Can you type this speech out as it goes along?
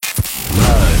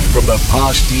From the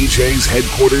POSH DJs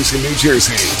headquarters in New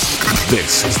Jersey,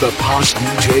 this is the POSH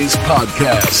DJs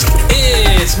Podcast.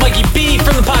 It's Mikey B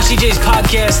from the POSH DJs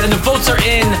Podcast, and the votes are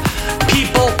in.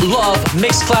 People love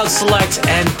Mixcloud Select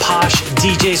and POSH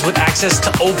DJs with access to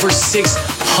over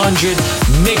 600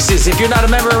 mixes. If you're not a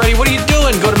member already, what are you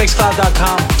doing? Go to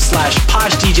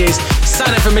mixcloud.com/POSH DJs,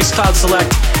 sign up for Mixcloud Select,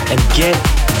 and get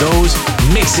those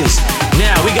mixes.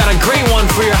 Now, we got a great one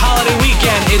for your holiday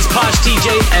weekend. It's POSH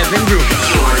DJ Evan Ruga.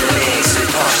 You're in the mix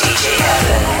with POSH DJ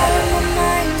Evan. Out of my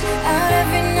mind, out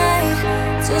every night,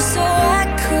 just so I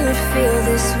could feel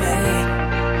this way.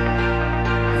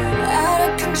 Out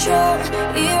of control,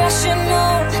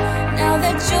 irrational, now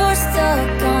that you're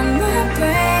stuck on my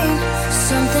brain.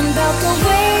 Something about the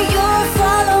way you're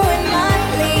following my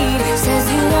lead says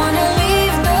you wanna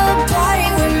leave the party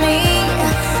with me.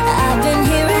 I've been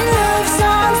hearing love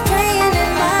songs playing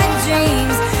in my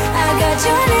dreams. I got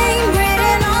your name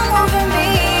written all over me.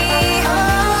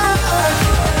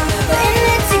 We're in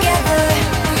it together,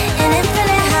 an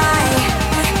infinite high,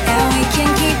 and we can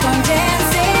keep on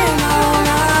dancing all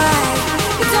night.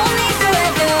 We don't need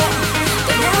forever,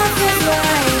 but now it feels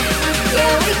right.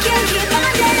 Yeah, we can keep on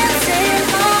dancing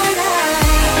all night.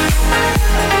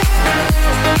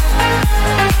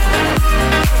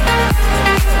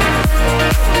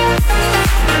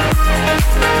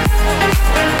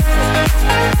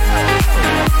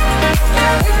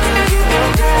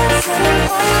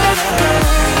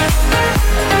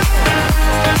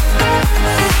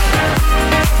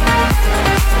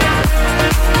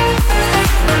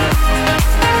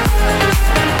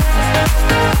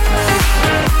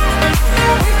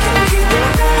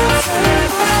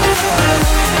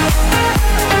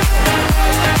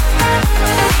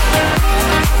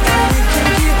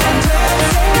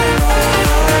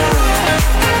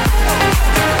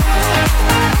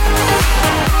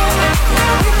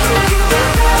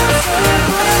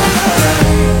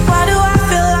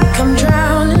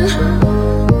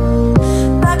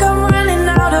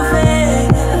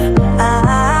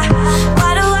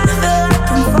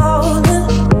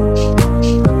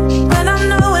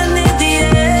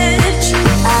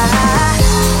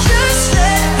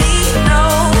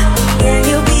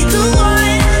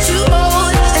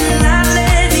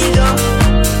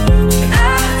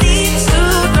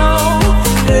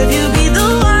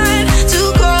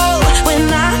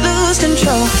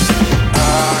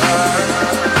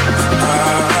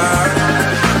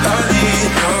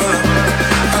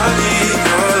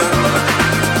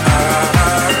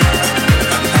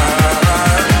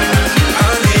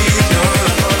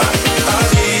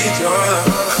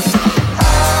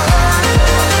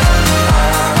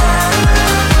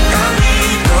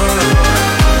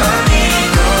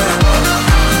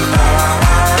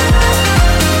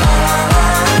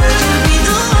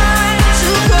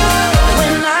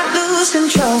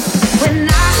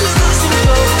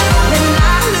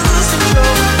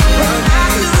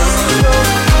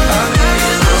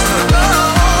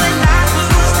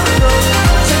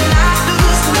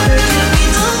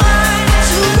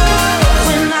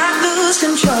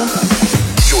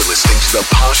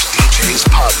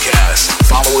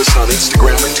 On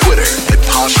Instagram and Twitter at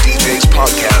POSH DJs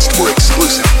Podcast for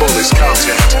exclusive bonus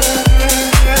content.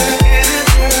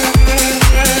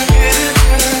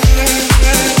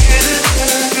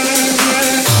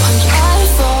 I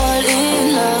fall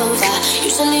in love, I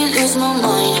usually lose my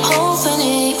mind, hoping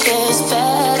it gets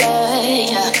better,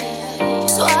 yeah.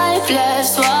 Swipe left,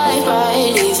 swipe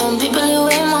right, even people who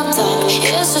ain't my type,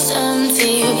 it's just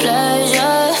empty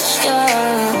pleasure, yeah.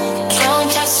 Don't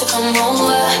text to come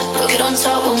over, but we don't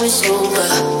talk when we're sober.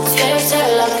 Fairy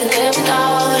tale like a lived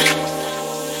out.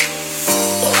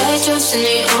 The white dress in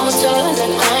the altar,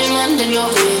 like diamond in your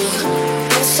ring.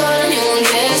 That's all anyone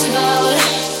cares about.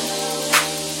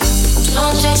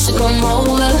 Don't text to come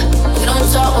over, we don't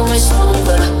talk when we're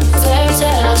sober. Fairy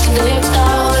tale like a lived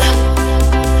out.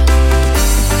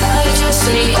 White dress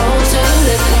in the altar,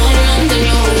 like diamond in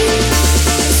your ring.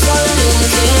 That's all anyone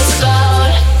cares about.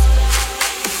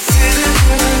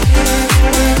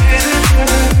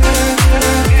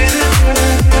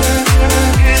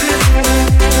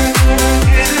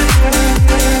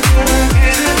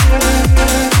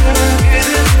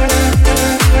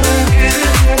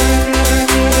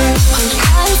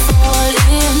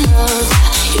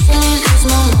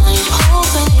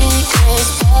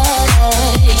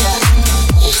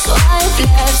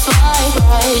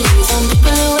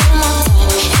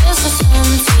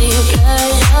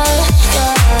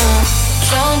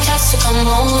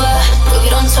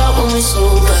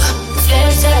 Sober,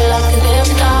 fairy tale like a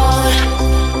lived out.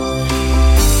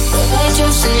 The white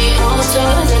dress in the altar,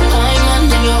 the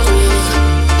diamond in your ring.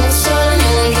 That's all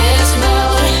anyone cares.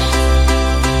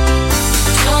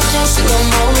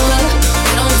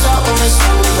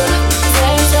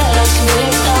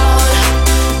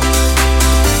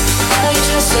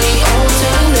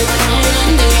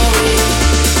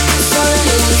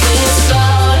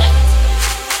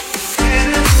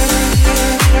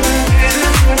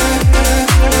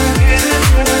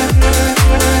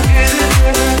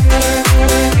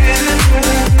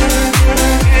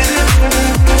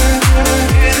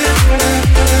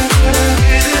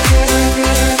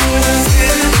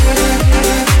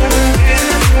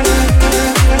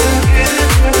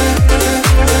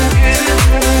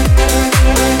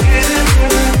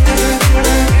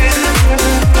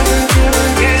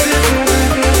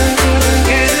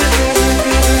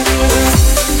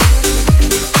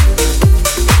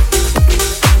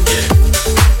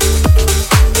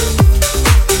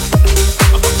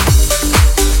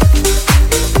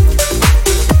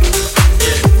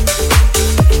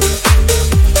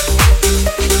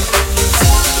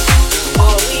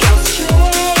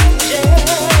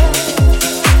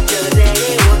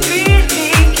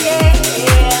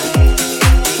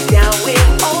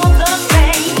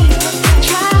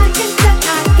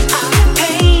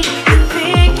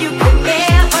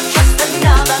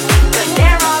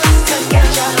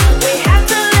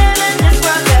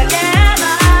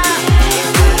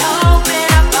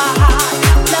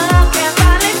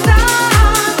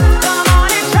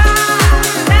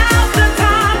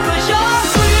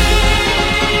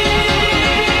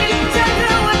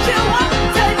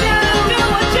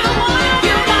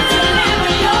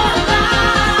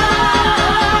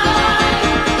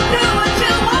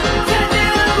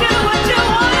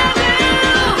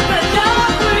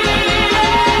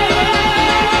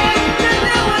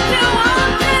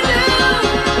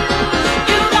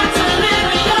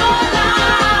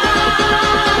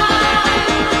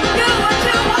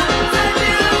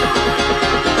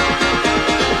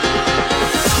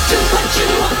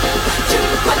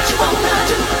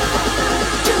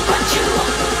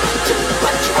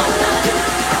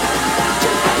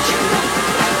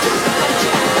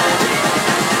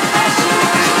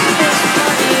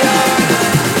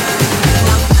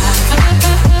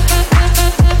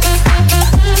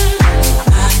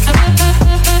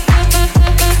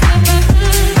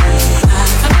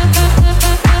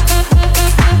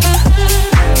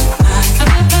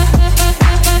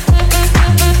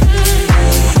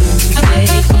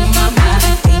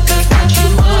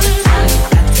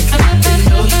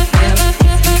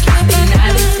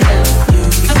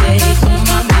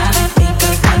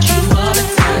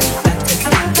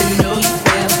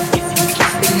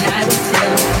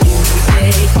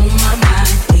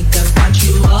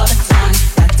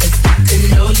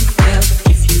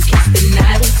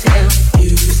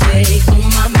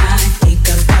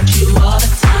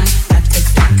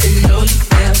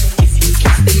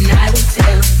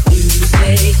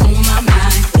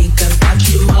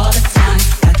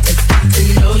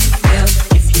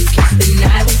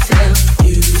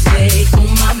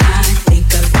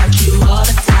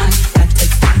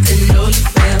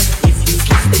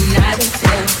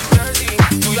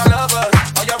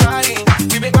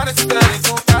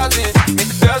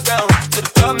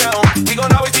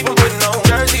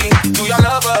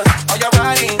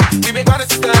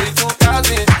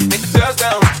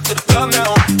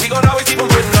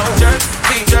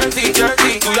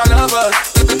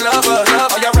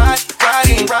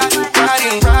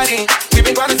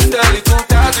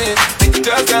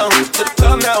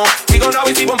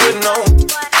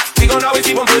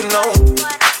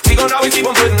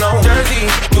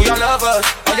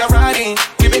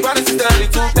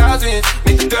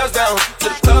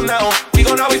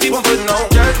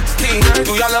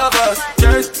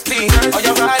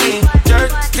 riding?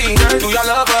 Jersey, do y'all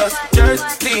love us?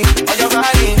 Jersey, are y'all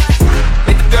riding?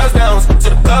 Make the girls bounce to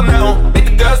the club now. Make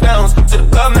the girls bounce to the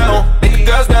club now. Make the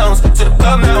girls bounce to the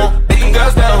club now. Make the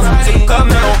girls bounce to the club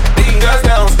now. Make the girls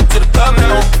bounce to the club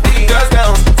now. Make the girls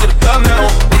bounce to the club now.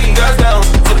 Make the girls bounce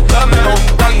to the club now.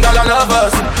 Y'all love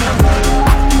us.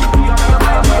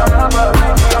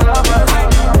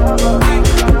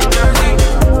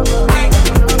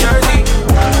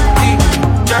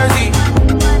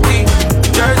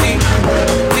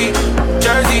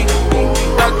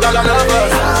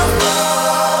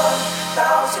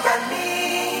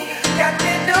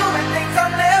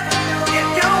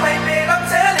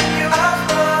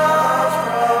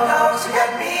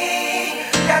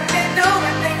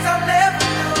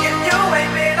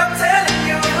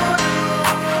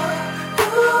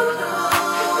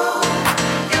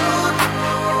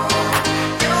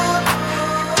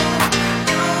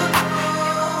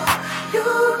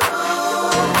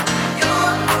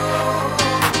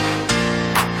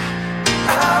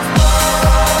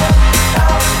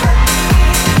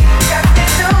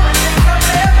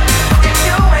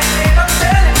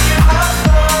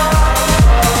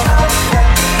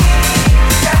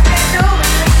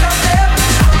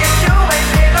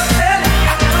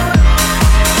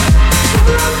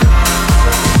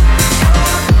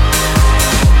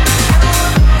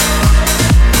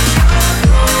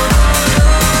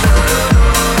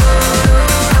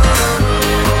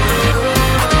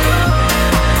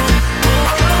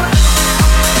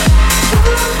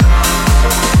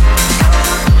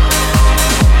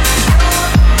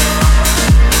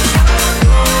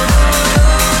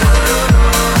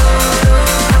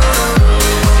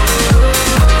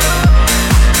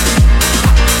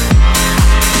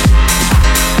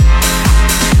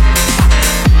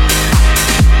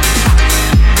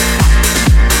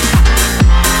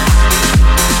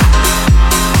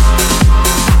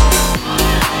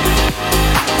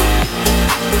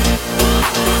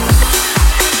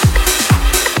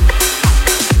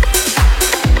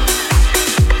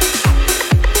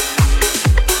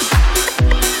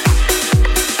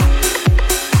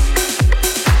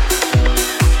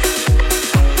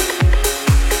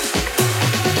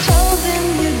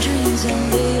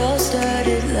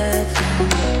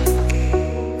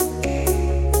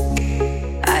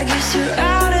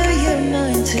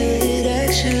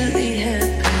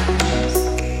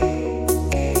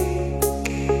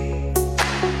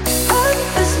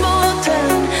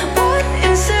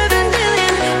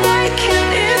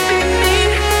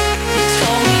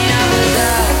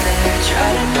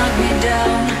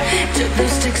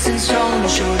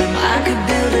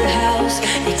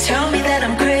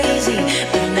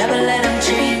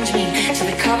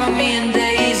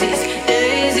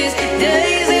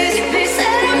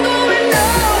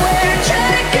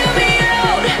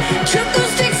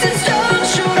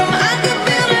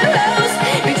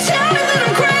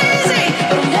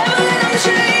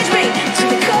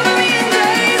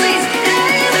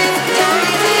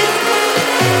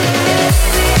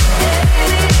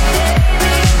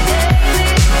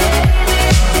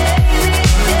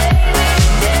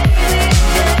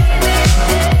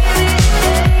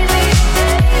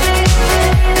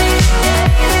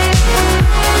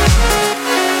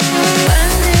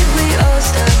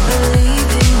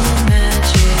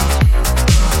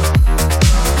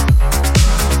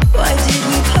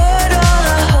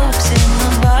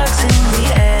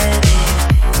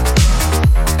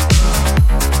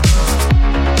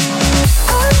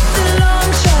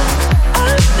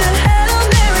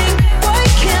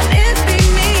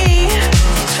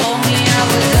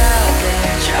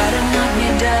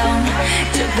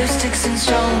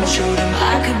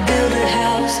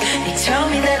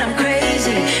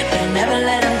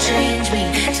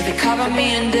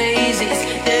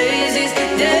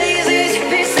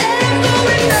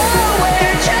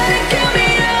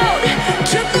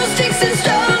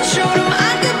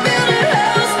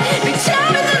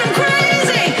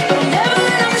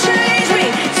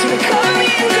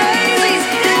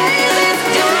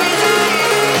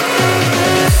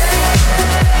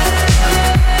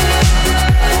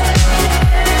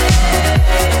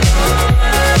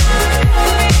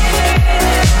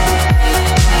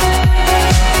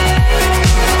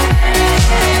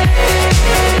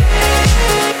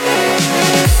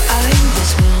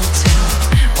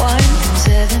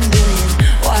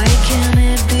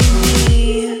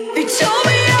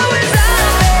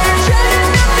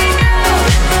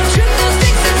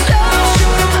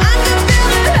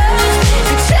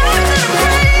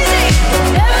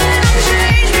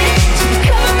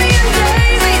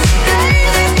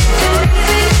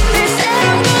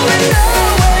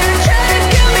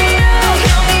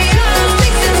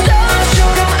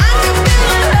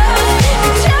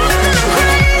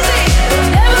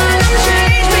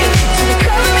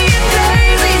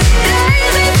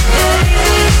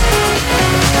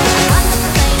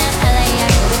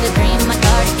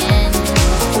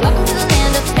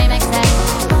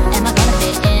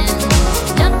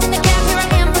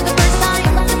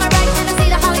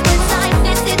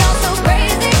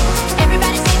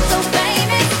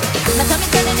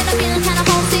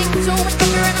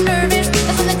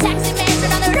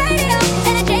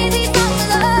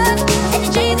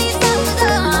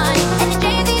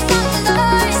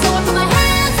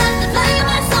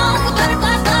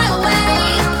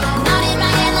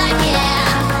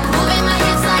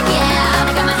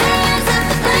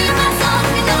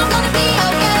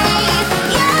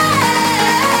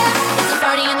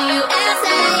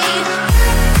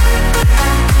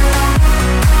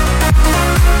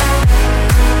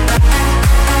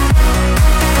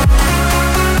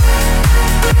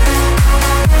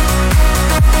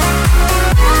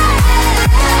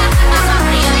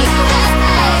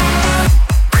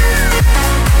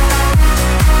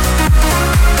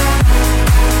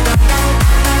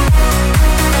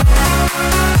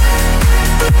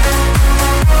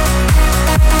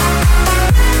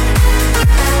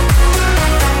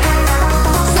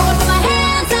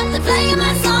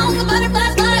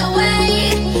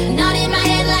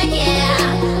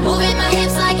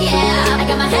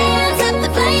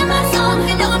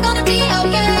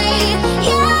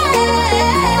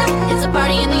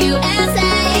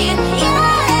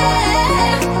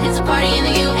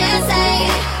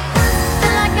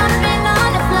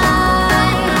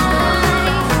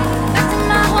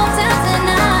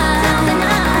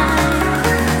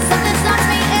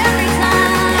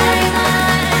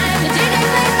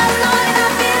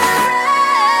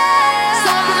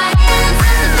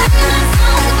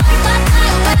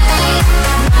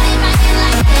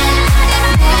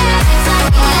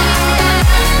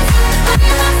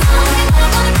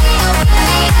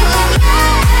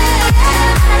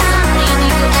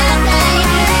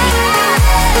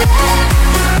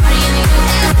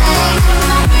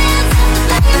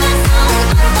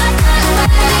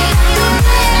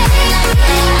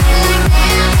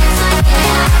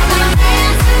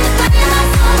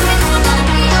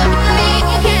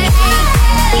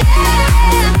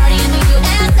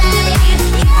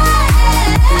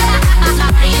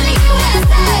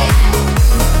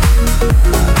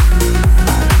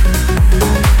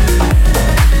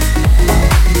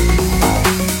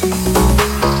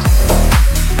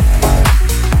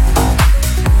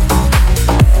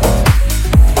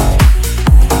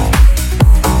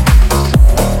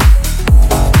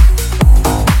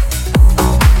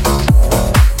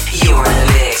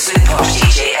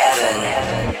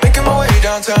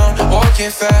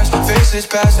 walking fast, faces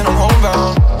past and I'm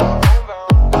homebound.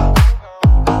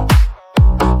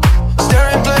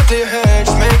 Staring blankly ahead,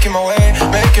 just making my way,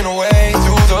 making a way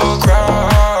through the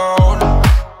crowd.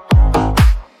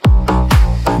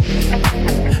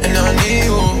 And I need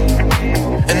you,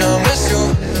 and I miss you.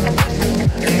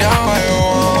 And now I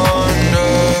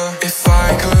wonder if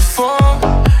I could fall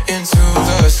into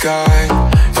the sky.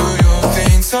 Do you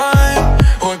think time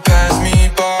would pass me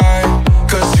by?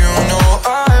 'Cause you know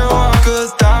I walk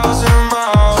 1,000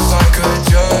 miles. I could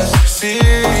just see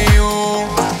you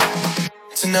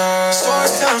tonight. So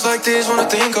it's times like this when I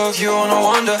think of you, and I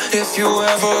wonder if you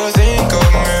ever think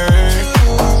of me.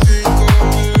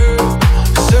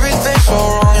 'Cause everything's so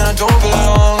wrong and I don't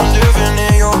belong, living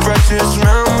in your precious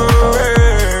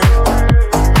memory.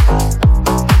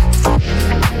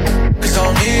 'Cause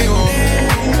I'll need you,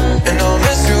 and I'll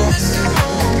miss you.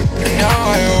 And now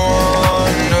I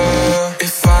wonder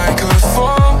if I could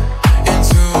fall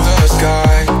into the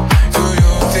sky. Do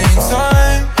you think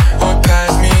time would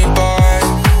pass me by?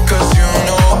 'Cause you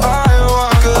know I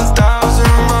walk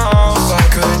 1,000 miles. I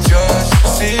could just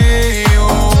see you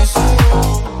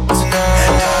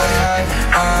tonight.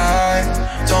 I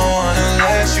don't wanna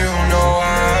let you know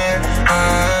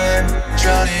I'm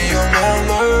drowning your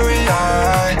memory. I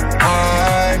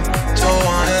don't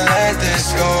wanna let this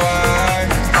go.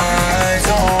 I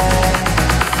don't.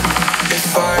 If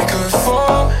I could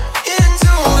fall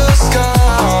into the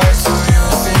sky, do you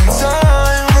think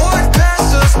time would pass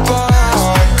us by?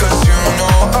 'Cause you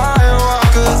know I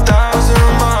walk 1,000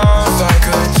 miles. If I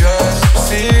could just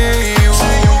see you,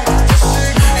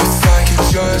 if I could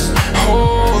just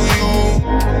hold you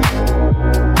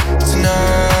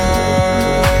tonight.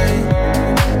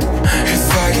 If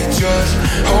I could just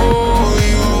hold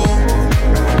you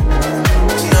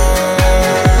tonight.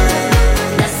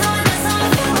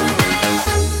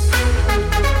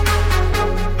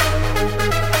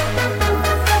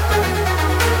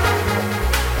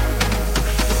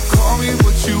 Call me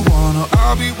what you wanna,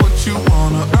 I'll be what you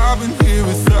wanna. I've been here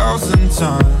 1,000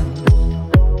 times.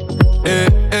 Hey,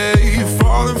 hey,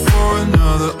 falling for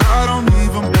another, I don't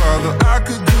even bother. I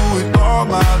could do it all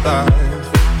my life.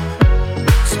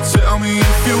 So tell me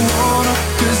if you wanna,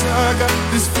 'cause I got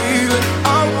this feeling.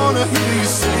 I wanna hear you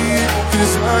say it,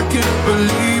 'cause I can't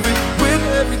believe it. With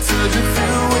every touch you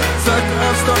feel it, it's like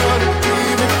I've started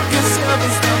dreaming. 'Cause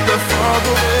heaven's not that far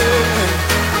away.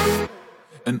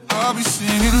 And I'll be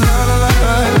singing la la la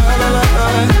la la la la la.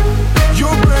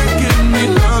 You're breaking me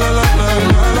la la la la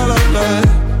la la la la.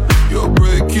 You're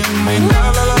breaking me la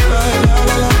la la la la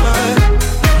la la la.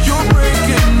 You're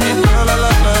breaking me la la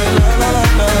la la la la la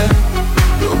la.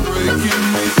 You're breaking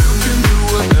me. You can do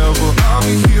whatever. I'll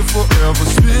be here forever,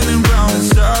 spinning round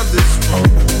inside this room.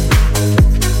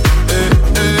 Hey,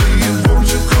 hey, won't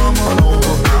you come on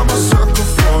over? I'm a sucker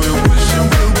for you, wishing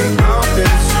we'll be out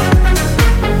there soon.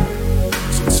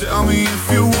 So tell me if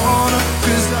you wanna,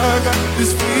 'cause I got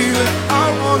this feeling. I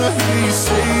wanna hear you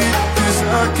say it, 'cause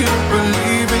I can't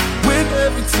believe it. With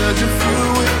every touch you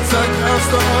feel it, it's like I've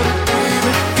started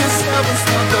dreaming. 'Cause heaven's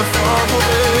not that far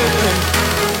away.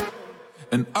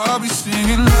 And I'll be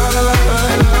singing la la la la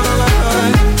la la la la.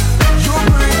 You're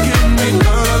breaking me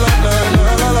la la la la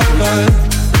la la la la.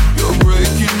 You're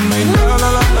breaking me la la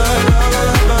la la la la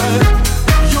la la.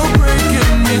 You're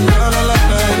breaking me la la la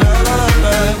la la la la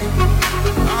la.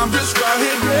 I'm just right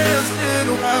here dancing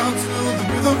around to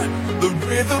the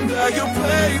rhythm that you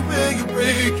play when you're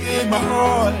breaking my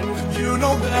heart. You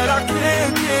know that I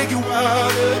can't get you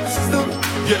out of the system.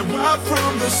 Yeah, right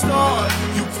from the start,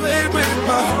 you played with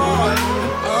my heart.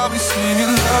 I'll be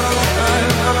singing la la la la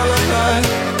la la la la.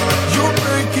 You're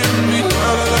breaking me la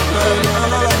la la la la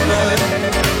la la la.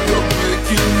 You're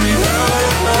breaking me la la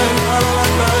la la la la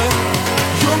la.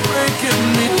 You're breaking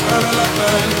me la la la la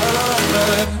la la la.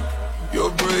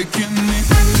 You're breaking me.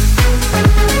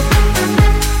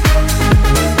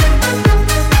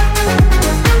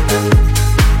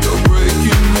 You're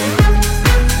breaking me.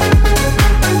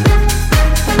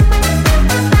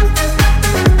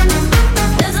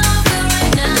 That's how I feel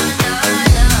right now.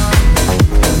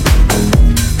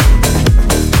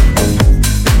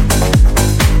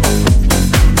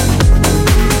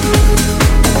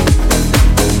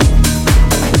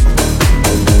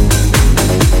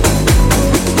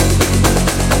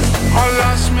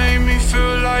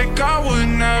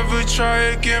 try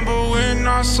again, but when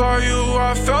I saw you,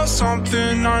 I felt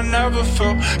something I never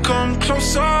felt. Come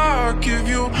closer, I'll give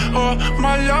you all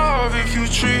my love. If you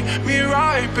treat me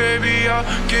right, baby, I'll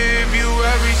give you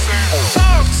everything.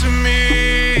 Talk to me,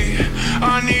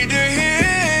 I need to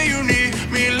hear you need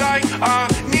me like I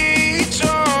need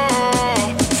you.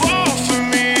 Fall for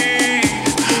me,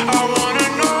 I wanna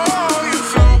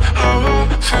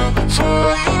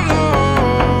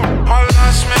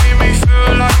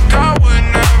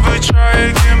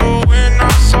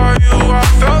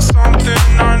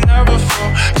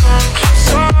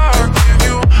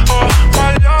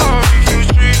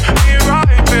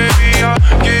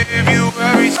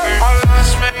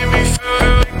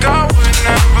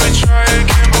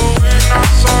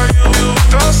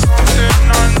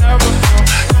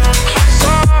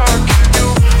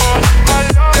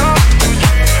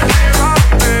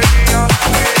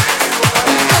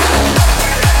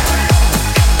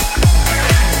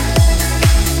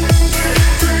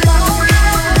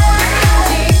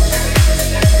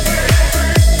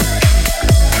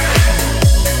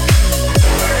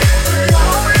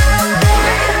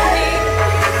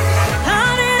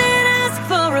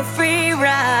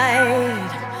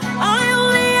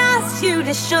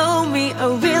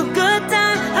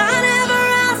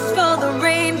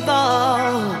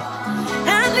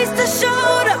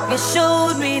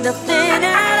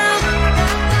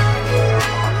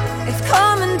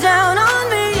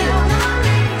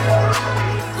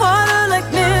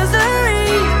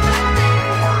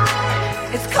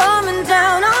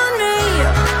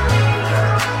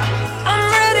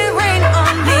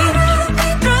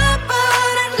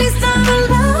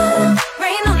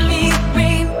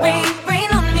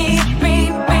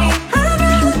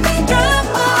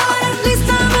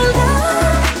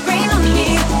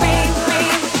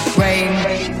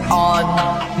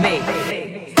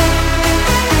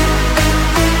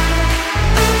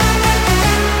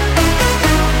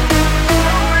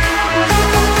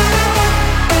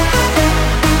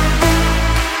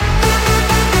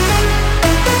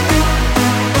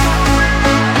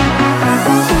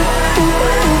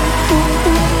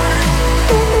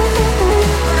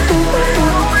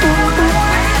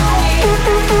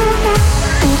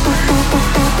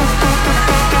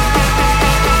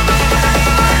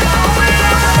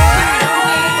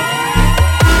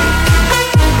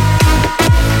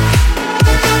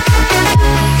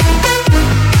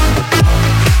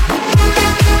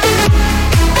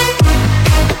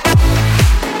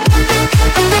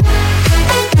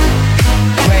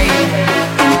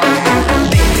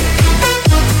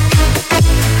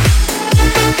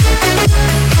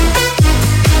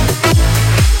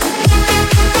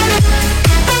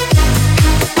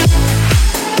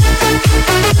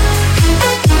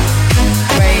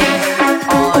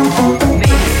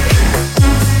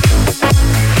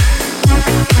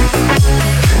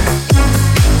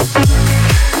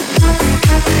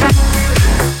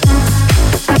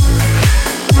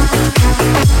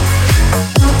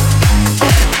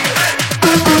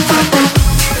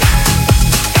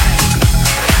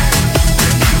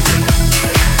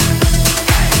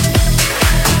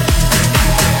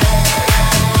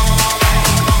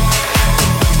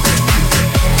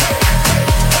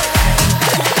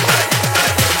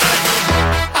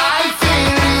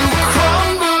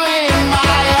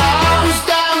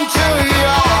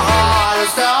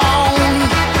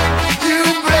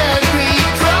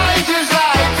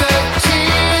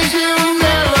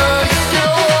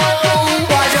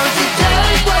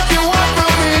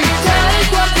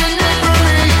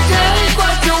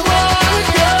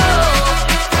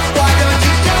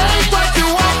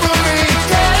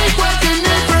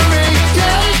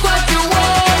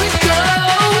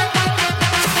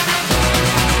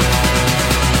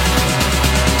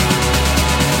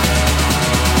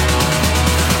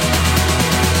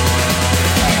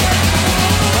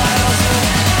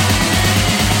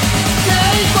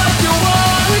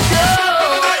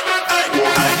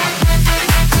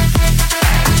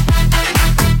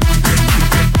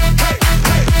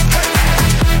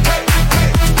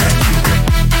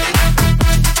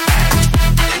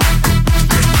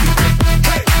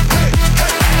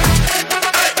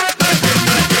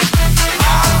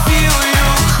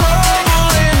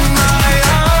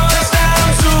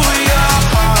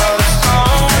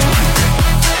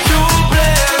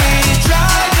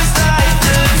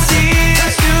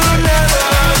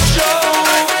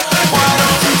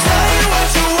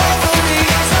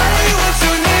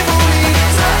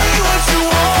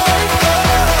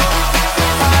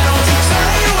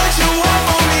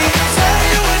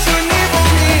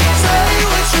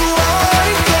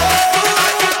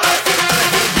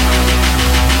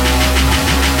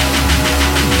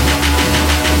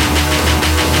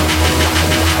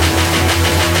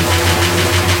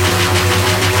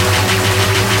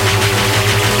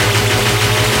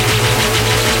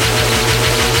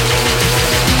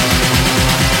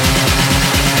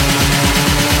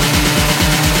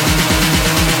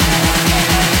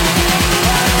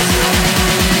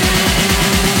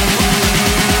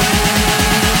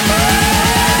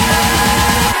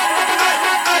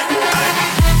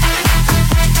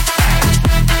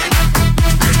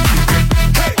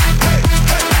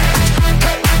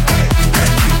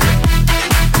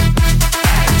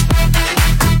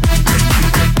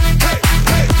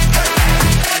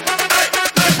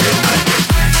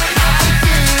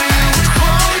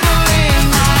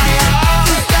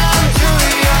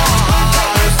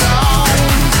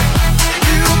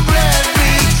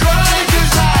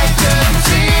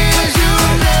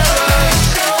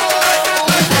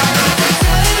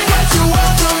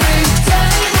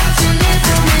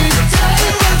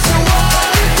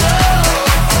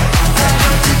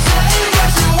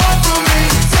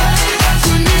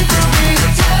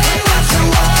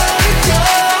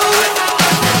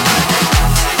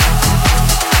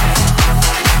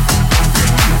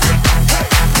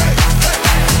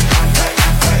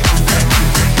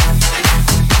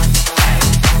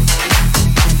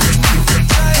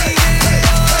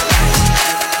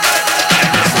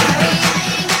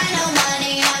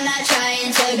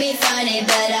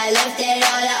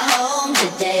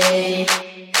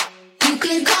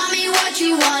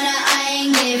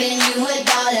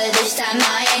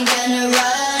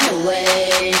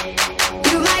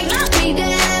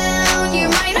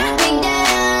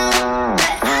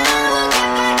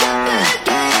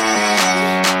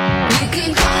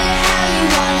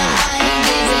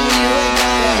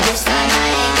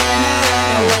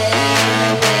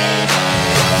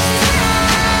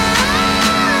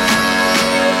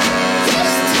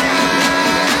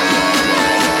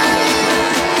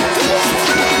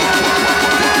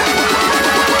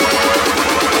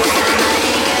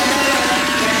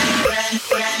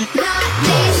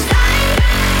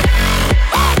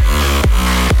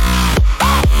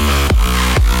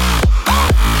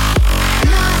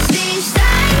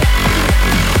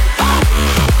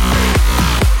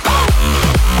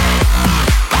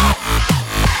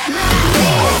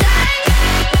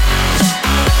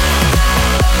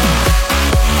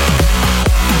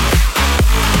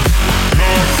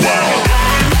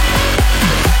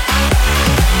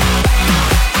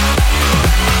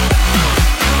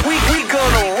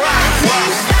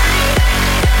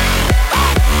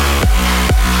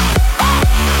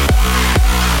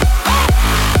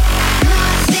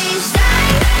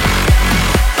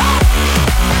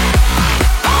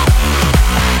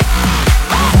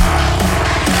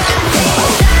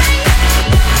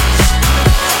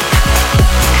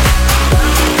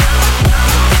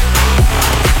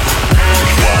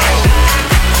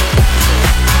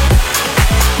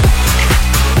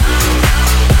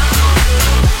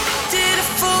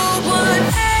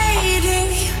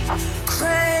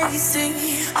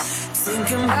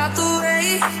thinking about the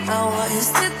way I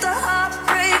was. Did the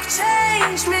heartbreak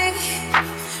change me?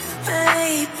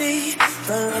 Maybe,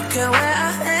 but look at where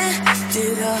I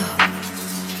ended up.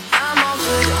 I'm all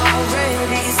good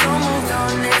already, so moved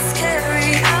on, let's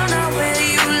carry on. Not where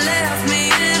you left me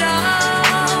at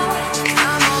all.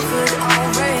 I'm all good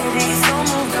already, so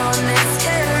moved on, let's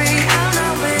carry on.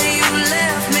 Not where you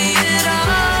left me at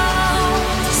all.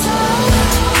 So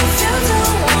if you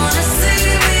don't wanna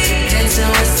see me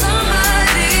dancing with somebody,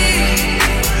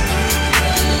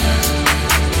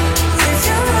 if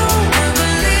you don't wanna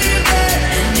believe that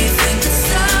anything can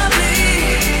stop me,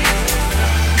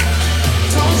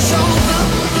 don't show up.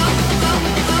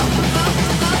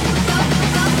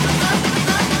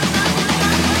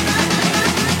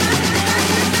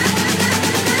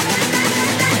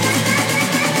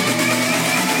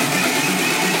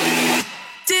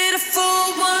 Did a full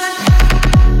one.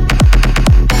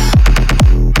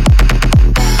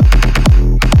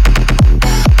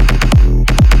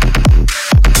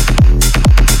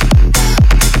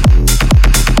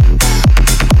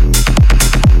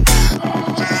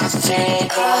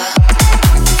 Take off.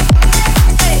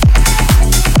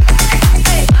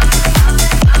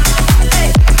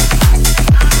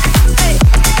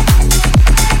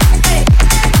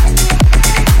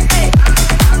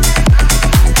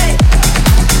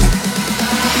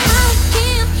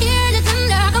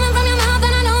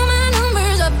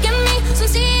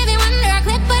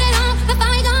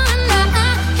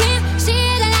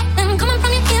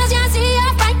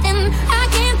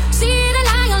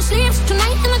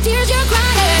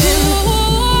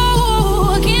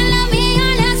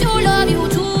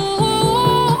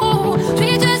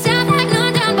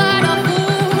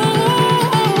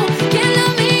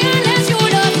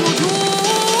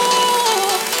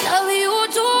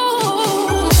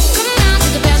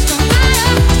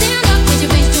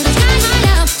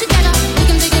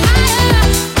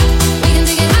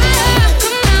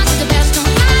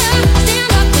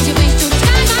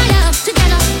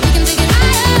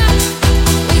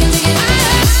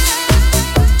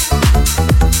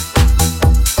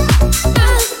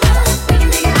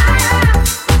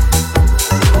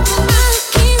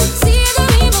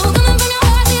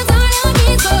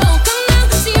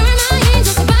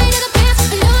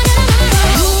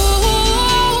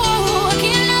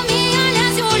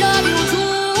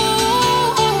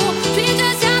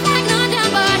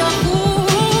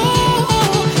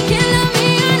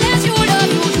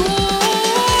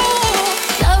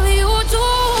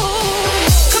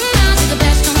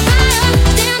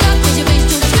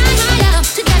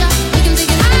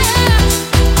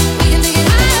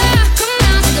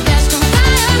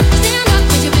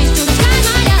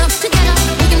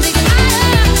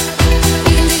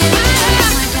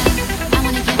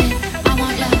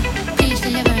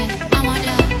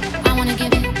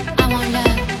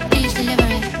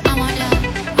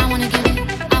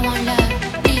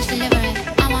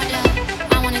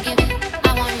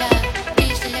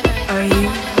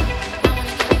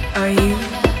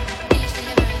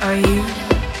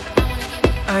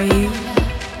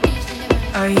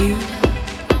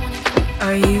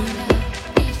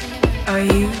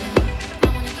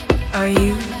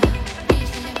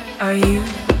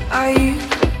 Are you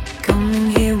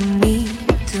coming here with me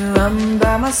to run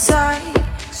by my side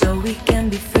so we can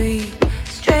be free?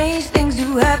 Strange things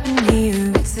do happen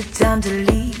here, it's the time to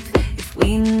leave. If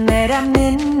we met at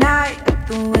midnight at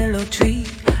the willow tree,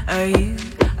 are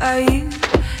you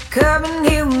coming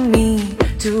here with me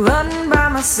to run by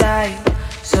my side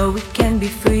so we can be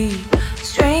free?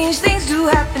 Strange things do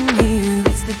happen here,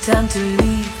 it's the time to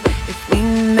leave. If we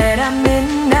met at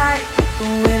midnight at the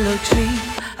willow tree,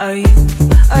 are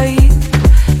you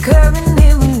coming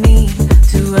here with me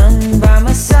to run by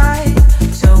my side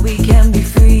so we can be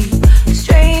free?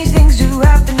 Strange things do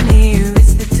happen here,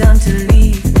 it's the time to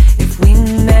leave. If we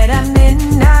met at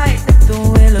midnight at the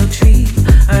willow tree,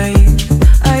 are you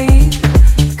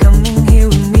coming here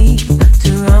with me to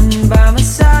run by my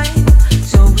side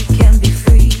so we can be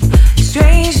free?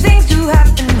 Strange things do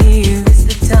happen here, it's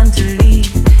the time to leave.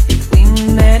 If we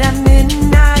met at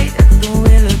midnight at the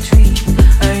willow tree,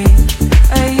 are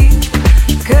you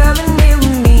coming here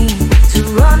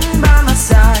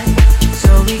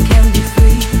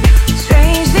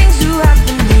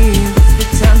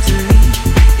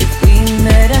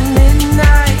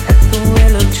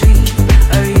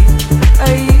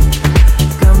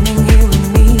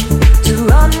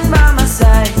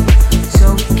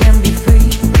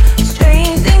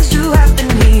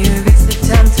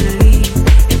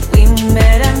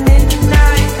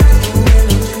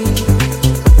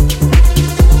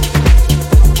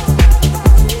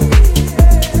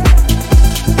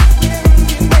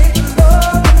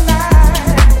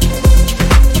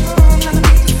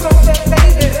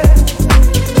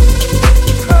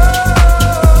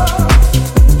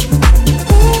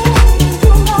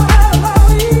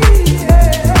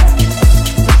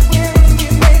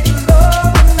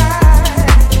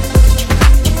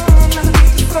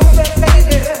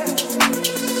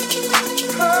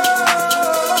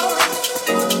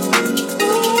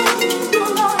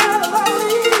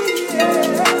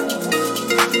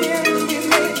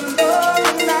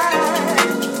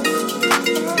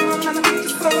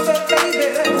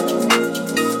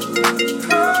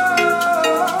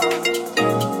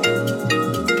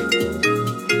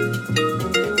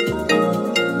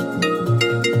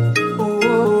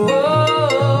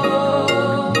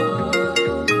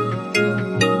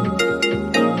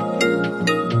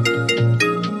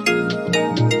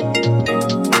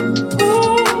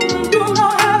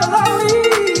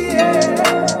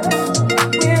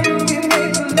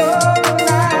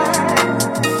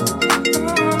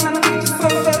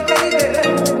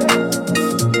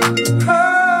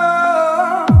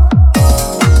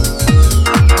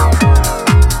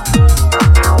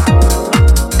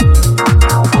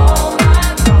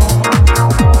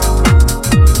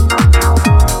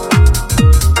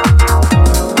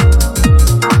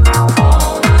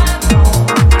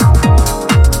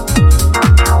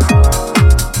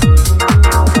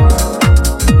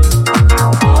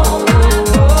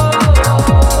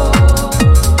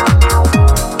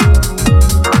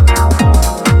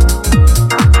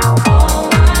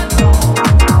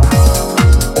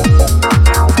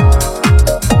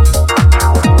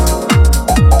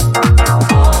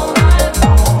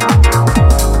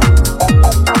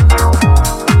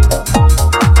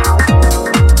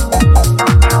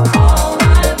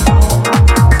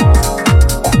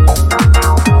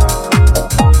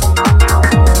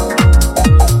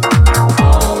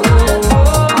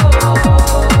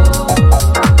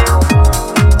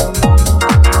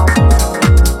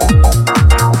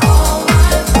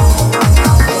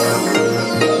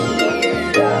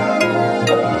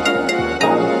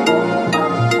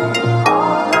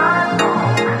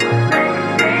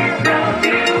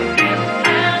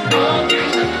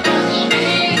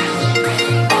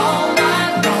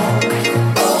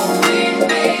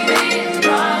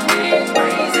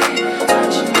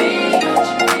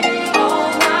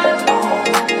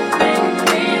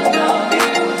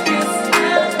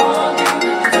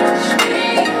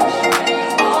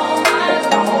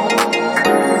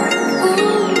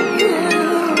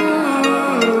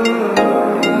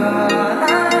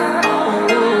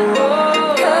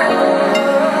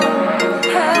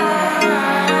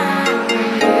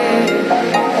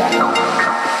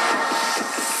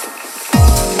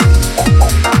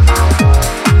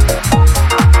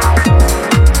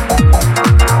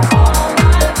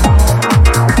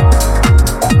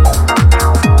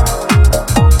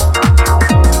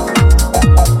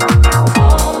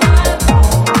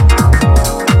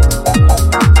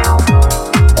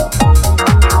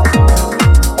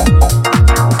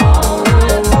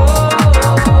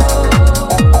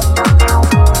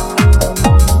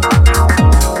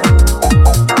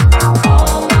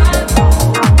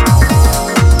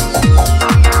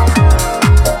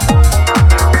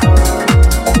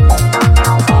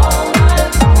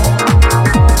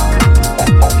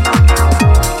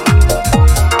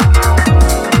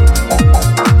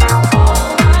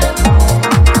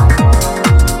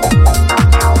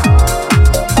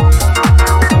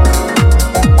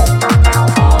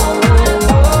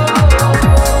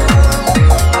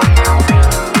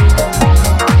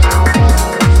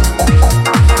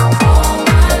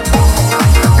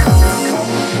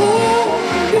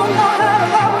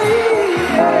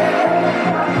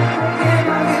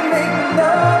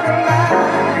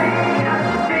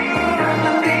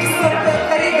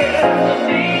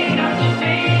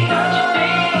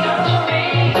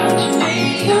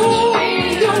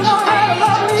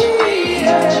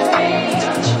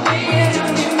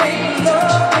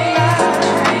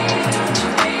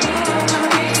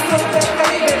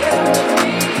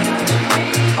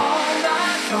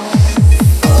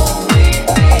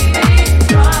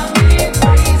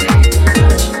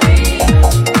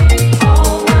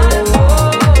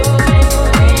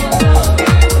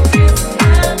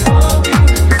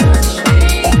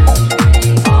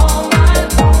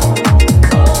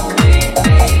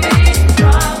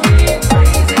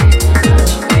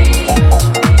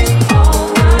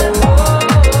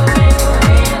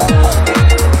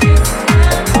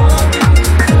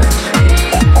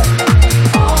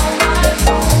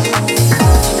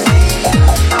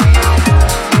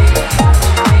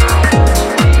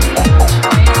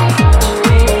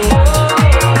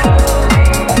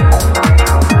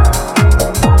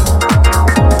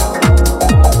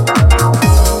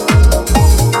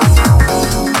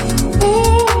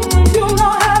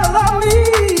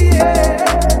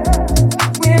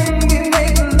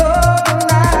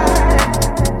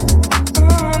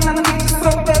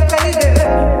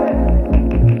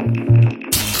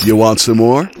You want some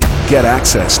more? Get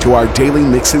access to our daily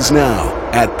mixes now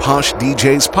at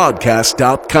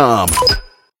poshdjspodcast.com.